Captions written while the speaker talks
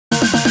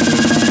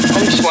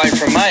wife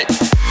for mate.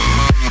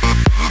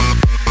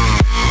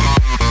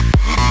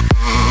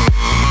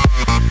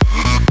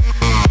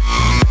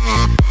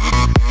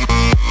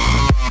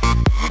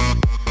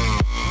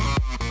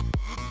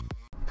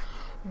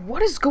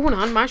 What is going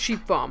on, my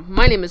sheep farm?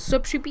 My name is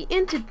Subsheepy,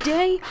 and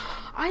today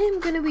I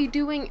am going to be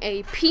doing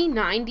a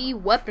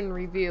P90 weapon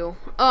review.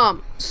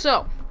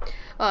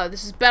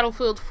 This is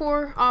Battlefield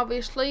 4,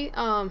 obviously.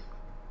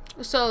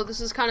 So this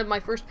is kind of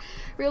my first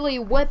really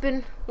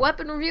weapon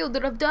review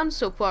that I've done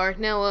so far.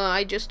 Now,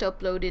 I just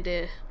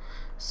uploaded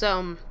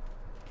some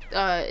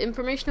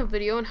informational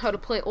video on how to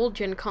play old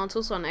gen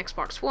consoles on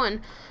Xbox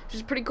One, which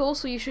is pretty cool.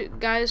 So you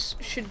guys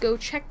should go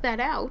check that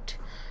out.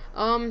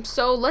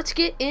 So let's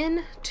get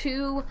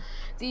into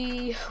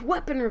the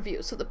weapon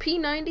review. So the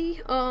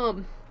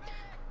P90,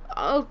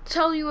 I'll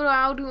tell you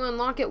how to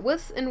unlock it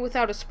with and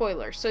without a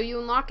spoiler. So you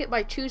unlock it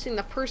by choosing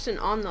the person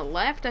on the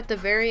left at the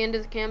very end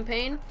of the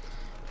campaign.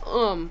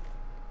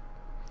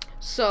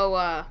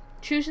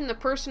 Choosing the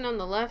person on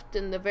the left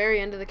in the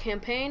very end of the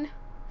campaign.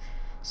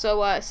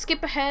 So,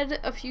 skip ahead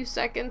a few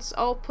seconds.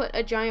 I'll put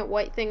a giant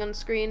white thing on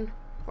screen.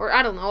 Or,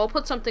 I don't know, I'll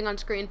put something on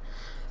screen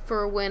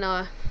for when,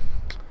 the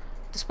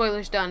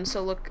spoiler's done,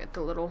 so look at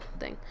the little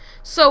thing.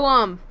 So,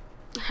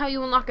 how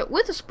you unlock it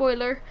with a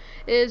spoiler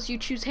is you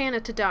choose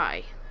Hannah to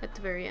die at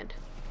the very end.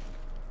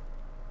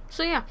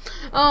 So, yeah.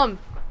 Now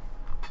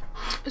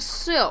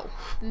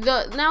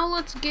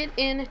let's get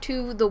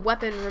into the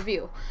weapon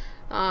review.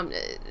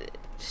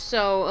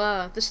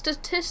 The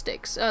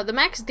statistics. The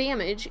max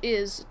damage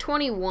is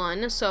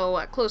 21, so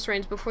at close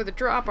range before the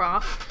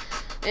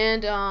drop-off.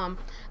 And,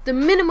 the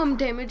minimum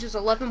damage is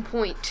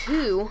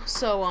 11.2,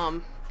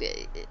 so,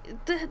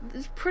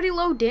 it's pretty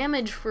low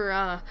damage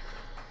for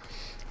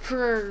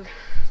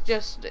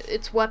just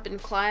its weapon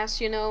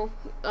class, you know.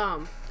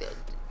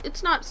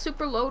 It's not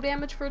super low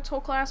damage for its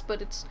whole class,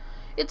 but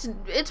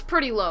it's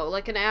pretty low.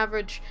 Like an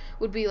average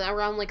would be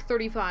around like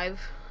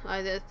 35.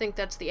 I think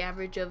that's the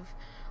average of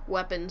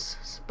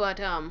weapons. But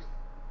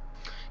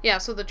yeah.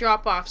 So the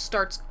drop off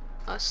starts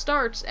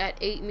at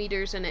 8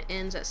 meters and it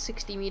ends at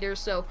 60 meters.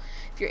 So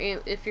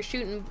if you're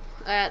shooting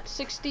at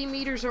 60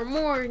 meters or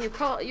more,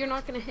 you're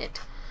not gonna hit.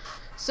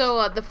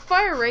 So the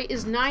fire rate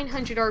is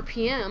 900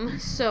 RPM.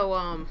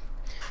 So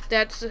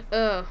that's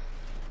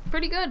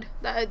pretty good.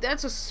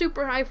 That's a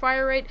super high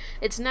fire rate.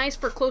 It's nice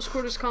for close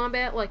quarters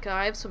combat. Like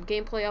I have some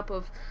gameplay up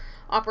of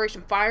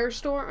Operation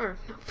Firestorm or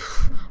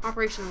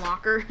Operation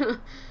Locker.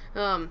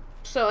 And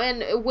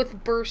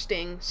with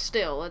bursting,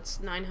 still it's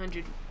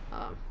 900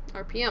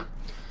 RPM.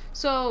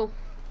 So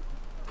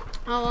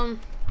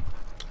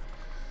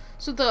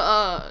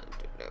the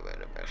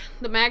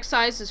mag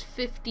size is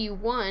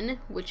 51,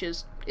 which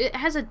is, it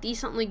has a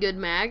decently good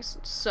mags.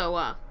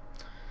 So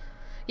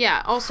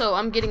yeah, also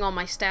I'm getting all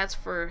my stats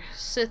for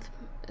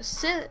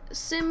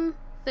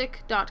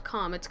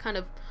simthic.com. It's kind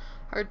of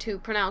hard to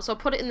pronounce. I'll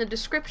put it in the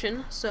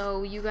description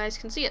so you guys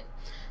can see it.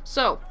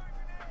 So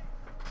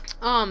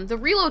the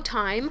reload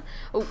time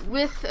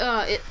with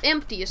it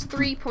empty is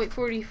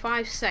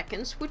 3.45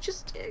 seconds, which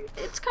is,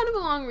 it's kind of a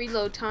long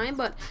reload time,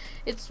 but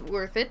it's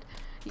worth it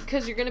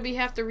because you're going to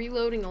have to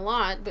reloading a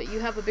lot, but you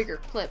have a bigger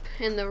clip.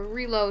 And the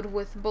reload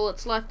with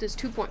bullets left is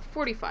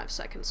 2.45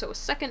 seconds, so a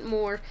second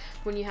more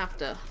when you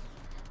have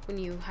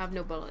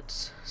no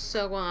bullets.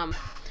 So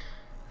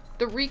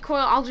the recoil,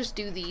 I'll just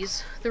do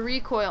these. The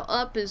recoil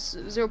up is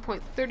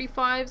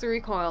 0.35, the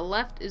recoil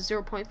left is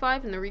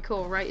 0.5, and the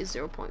recoil right is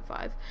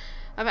 0.5.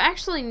 I've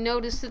actually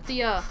noticed that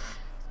the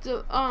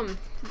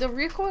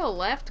recoil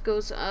left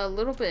goes a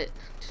little bit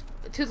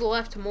to the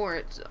left more.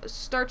 It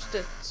starts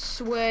to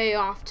sway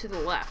off to the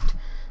left.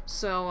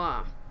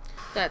 So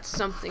that's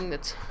something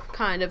that's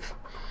kind of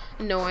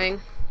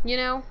annoying, you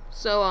know?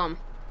 So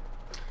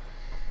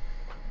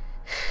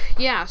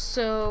yeah,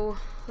 so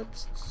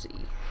let's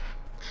see.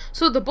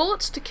 So the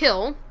bullets to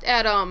kill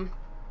at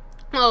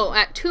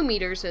at 2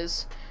 meters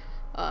is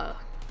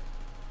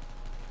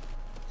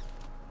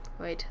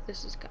wait,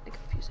 this is kind of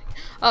confusing.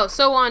 Oh,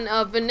 so on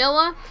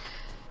vanilla,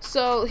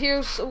 so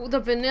here's the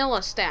vanilla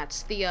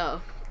stats,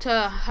 the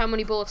to how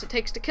many bullets it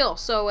takes to kill.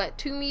 So at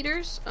 2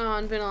 meters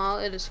on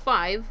vanilla it is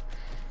 5.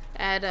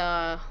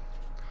 At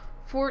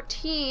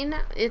 14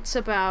 it's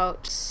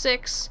about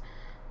 6.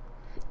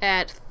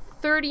 At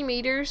 30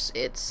 meters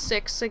it's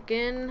 6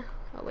 again.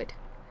 Oh wait,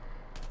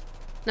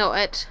 no,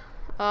 at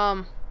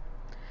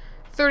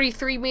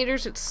 33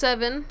 meters it's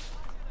 7.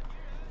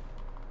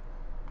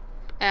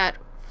 At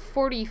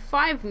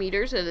 45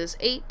 meters it is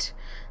 8.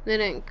 Then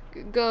it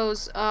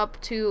goes up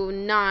to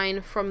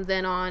 9 from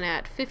then on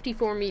at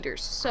 54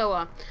 meters. So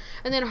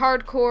and then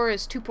hardcore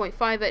is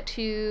 2.5 at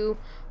 2,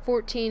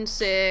 14,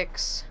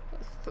 6,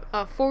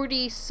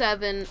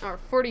 47 or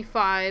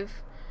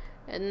 45,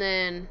 and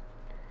then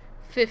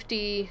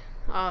 50,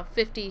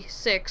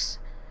 56,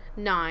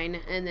 9,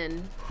 and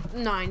then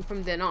 9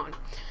 from then on.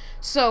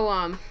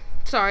 So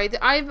sorry,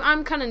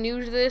 I'm kind of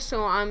new to this,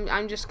 so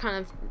I'm just kind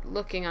of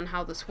looking on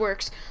how this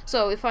works.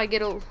 So if I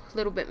get a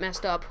little bit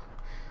messed up,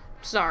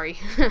 sorry.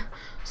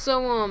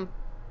 So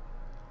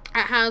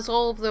it has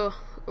all of the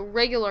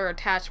regular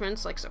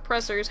attachments like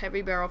suppressors,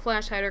 heavy barrel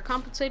flash hider,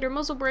 compensator,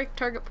 muzzle brake,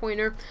 target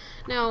pointer.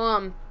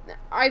 Now,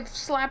 I've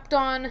slapped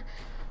on.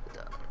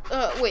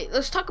 Wait,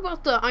 let's talk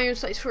about the iron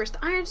sights first.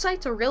 The iron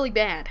sights are really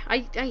bad. I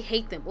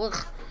hate them.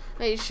 Ugh.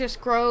 It's just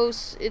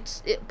gross.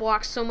 It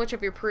blocks so much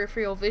of your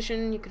peripheral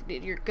vision.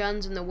 Your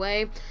gun's in the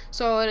way.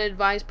 So I'd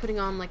advise putting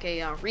on like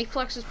a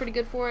reflex is pretty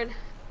good for it.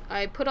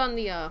 I put on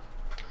the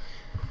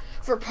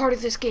for part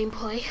of this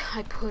gameplay,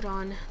 I put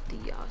on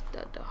the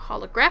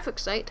holographic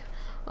sight.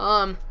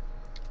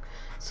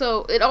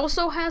 So it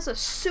also has a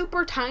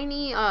super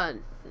tiny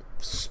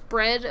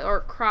spread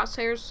or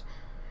crosshairs.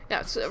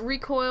 Yeah, it's a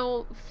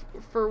recoil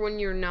for when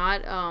you're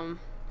not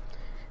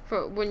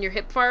for when you're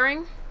hip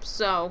firing.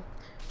 So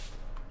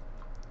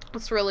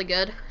it's really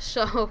good.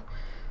 So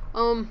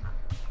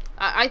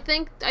I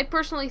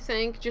personally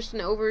think, just an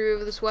overview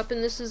of this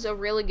weapon, this is a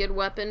really good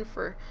weapon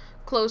for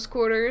close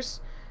quarters.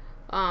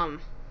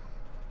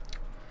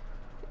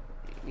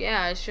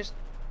 Yeah, it's just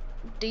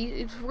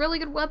it's a really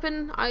good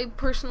weapon. I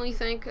personally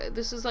think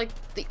this is like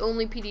the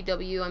only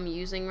PDW I'm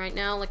using right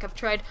now. Like, I've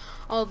tried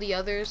all the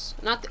others,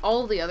 not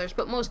all the others,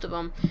 but most of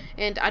them,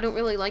 and I don't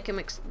really like them.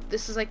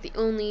 This is like the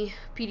only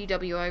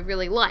PDW I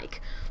really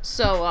like.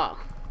 So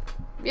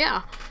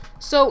yeah.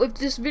 So if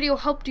this video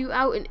helped you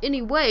out in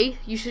any way,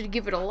 you should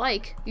give it a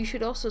like. You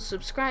should also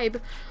subscribe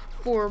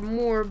for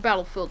more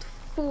Battlefield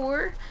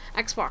 4,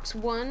 Xbox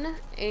One,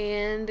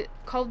 and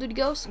Call of Duty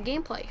Ghosts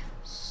gameplay.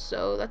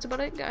 So that's about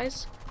it,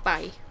 guys.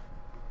 Bye.